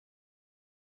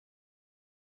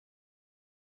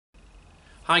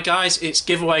Hi guys, it's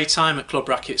giveaway time at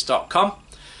ClubRackets.com.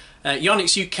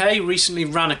 Yonex UK recently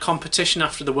ran a competition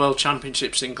after the World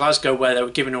Championships in Glasgow where they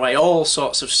were giving away all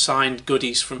sorts of signed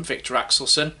goodies from Viktor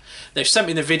Axelsen. They've sent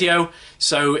me the video,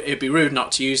 so it'd be rude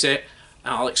not to use it.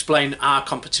 I'll explain our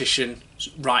competition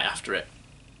right after it.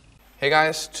 Hey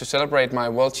guys, to celebrate my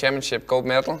World Championship gold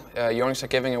medal, Yonex are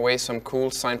giving away some cool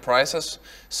signed prizes.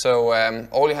 So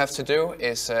all you have to do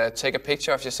is take a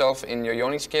picture of yourself in your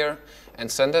Yonex gear and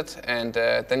send it, and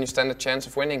then you stand a chance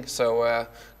of winning. So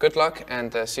good luck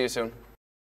and see you soon.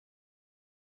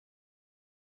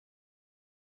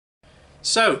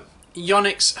 So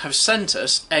Yonex have sent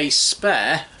us a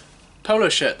spare polo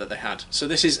shirt that they had. So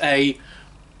this is a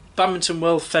Badminton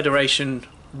World Federation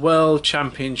World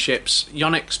Championships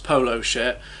Yonex polo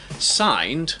shirt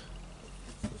signed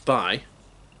by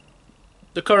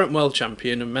the current world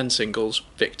champion of men's singles,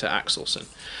 Viktor Axelsen.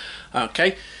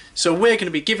 Okay, so we're going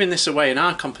to be giving this away in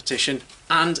our competition,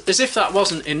 and as if that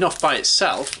wasn't enough by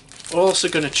itself, we're also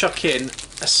going to chuck in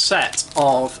a set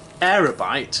of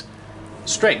Aerobite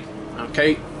string.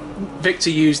 Okay, Viktor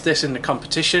used this in the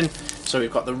competition, so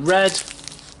we've got the red,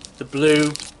 the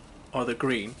blue or the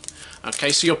green.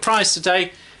 Okay, so your prize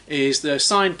today is the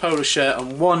signed polo shirt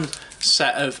and one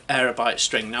set of Aerobite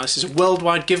string. Now this is a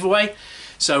worldwide giveaway,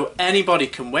 so anybody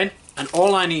can win, and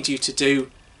all I need you to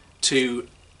do to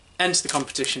enter the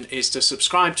competition is to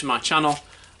subscribe to my channel,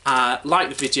 like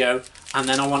the video, and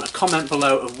then I want a comment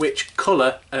below of which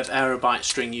colour of Aerobite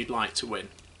string you'd like to win.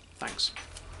 Thanks.